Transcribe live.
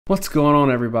What's going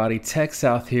on, everybody? Tech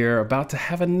South here, about to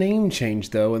have a name change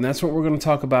though, and that's what we're going to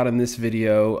talk about in this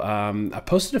video. I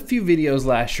posted a few videos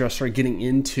last year. I started getting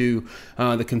into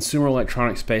the consumer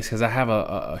electronics space because I have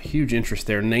a huge interest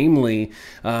there, namely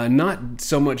not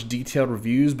so much detailed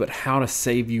reviews, but how to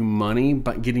save you money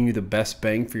by getting you the best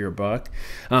bang for your buck.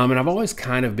 And I've always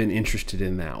kind of been interested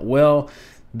in that. Well,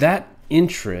 that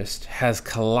interest has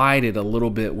collided a little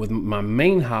bit with my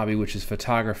main hobby, which is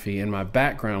photography, and my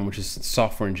background, which is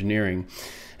software engineering.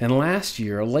 And last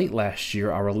year, or late last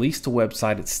year, I released a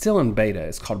website. It's still in beta.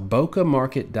 It's called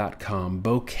BokehMarket.com.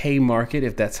 BokehMarket,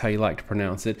 if that's how you like to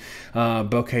pronounce it.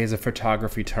 Bokeh is a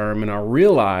photography term, and I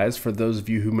realize for those of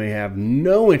you who may have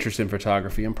no interest in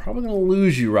photography, I'm probably going to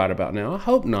lose you right about now. I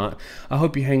hope not. I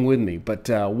hope you hang with me. But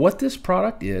what this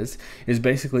product is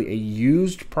basically a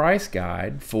used price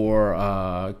guide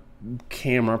for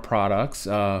camera products,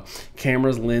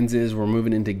 cameras, lenses. We're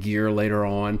moving into gear later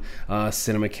on,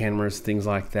 cinema cameras, things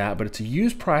like that. But it's a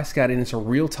used price guide, and it's a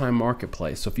real-time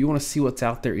marketplace. So if you want to see what's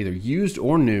out there, either used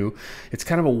or new, it's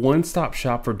kind of a one-stop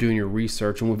shop for doing your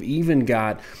research. And we've even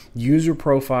got user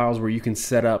profiles where you can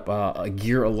set up a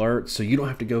gear alert, so you don't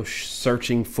have to go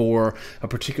searching for a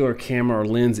particular camera or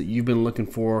lens that you've been looking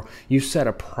for. You set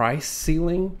a price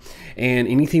ceiling, and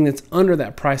anything that's under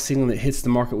that price ceiling that hits the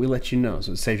market, we let you know.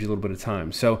 So it saves you a little bit of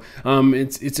time. So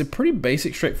it's a pretty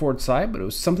basic, straightforward site, but it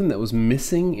was something that was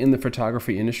missing in the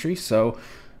photography industry. So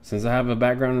since I have a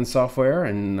background in software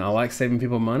and I like saving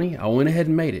people money, I went ahead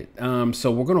and made it.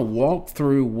 So we're going to walk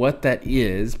through what that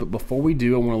is, but before we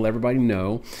do, I want to let everybody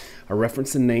know I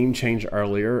referenced the name change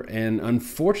earlier, and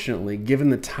unfortunately, given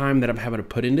the time that I'm having to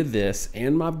put into this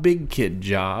and my big kid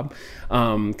job,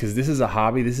 because this is a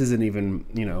hobby, this isn't even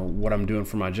what I'm doing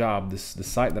for my job, the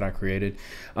site that I created,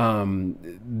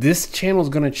 this channel is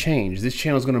going to change. This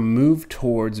channel is going to move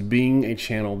towards being a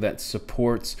channel that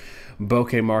supports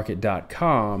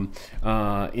BokehMarket.com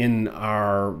in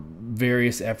our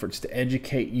various efforts to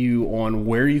educate you on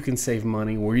where you can save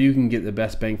money, where you can get the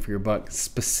best bang for your buck,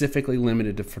 specifically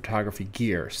limited to photography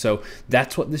gear. So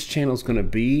that's what this channel is going to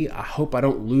be. I hope I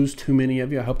don't lose too many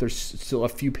of you. I hope there's still a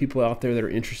few people out there that are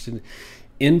interested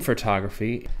in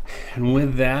photography. And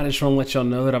with that, I just want to let y'all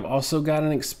know that I've also got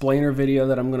an explainer video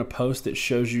that I'm going to post that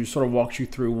shows you, sort of walks you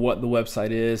through what the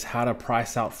website is, how to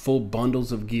price out full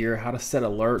bundles of gear, how to set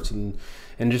alerts,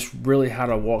 and just really how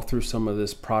to walk through some of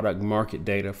this product market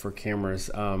data for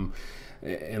cameras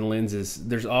and lenses.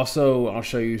 There's also, I'll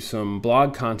show you some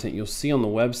blog content you'll see on the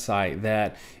website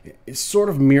that it sort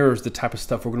of mirrors the type of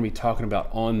stuff we're going to be talking about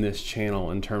on this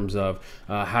channel in terms of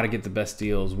how to get the best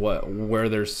deals, where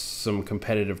there's some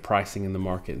competitive pricing in the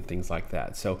market and things like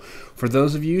that. So for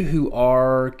those of you who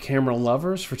are camera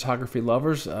lovers, photography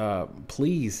lovers,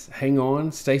 please hang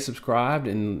on, stay subscribed,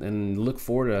 and look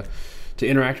forward to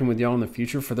interacting with y'all in the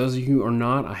future. For those of you who are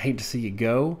not, I hate to see you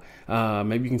go.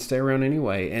 Maybe you can stay around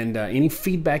anyway. And any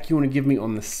feedback you want to give me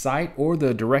on the site or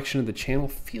the direction of the channel,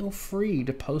 feel free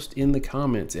to post in the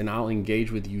comments and I'll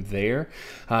engage with you there.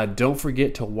 Don't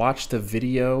forget to watch the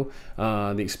video,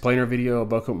 the explainer video at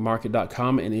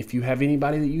BokehMarket.com. And if you have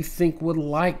anybody that you think would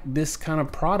like this kind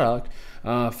of product,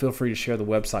 feel free to share the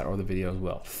website or the video as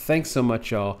well. Thanks so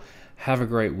much, y'all. Have a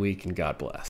great week and God bless.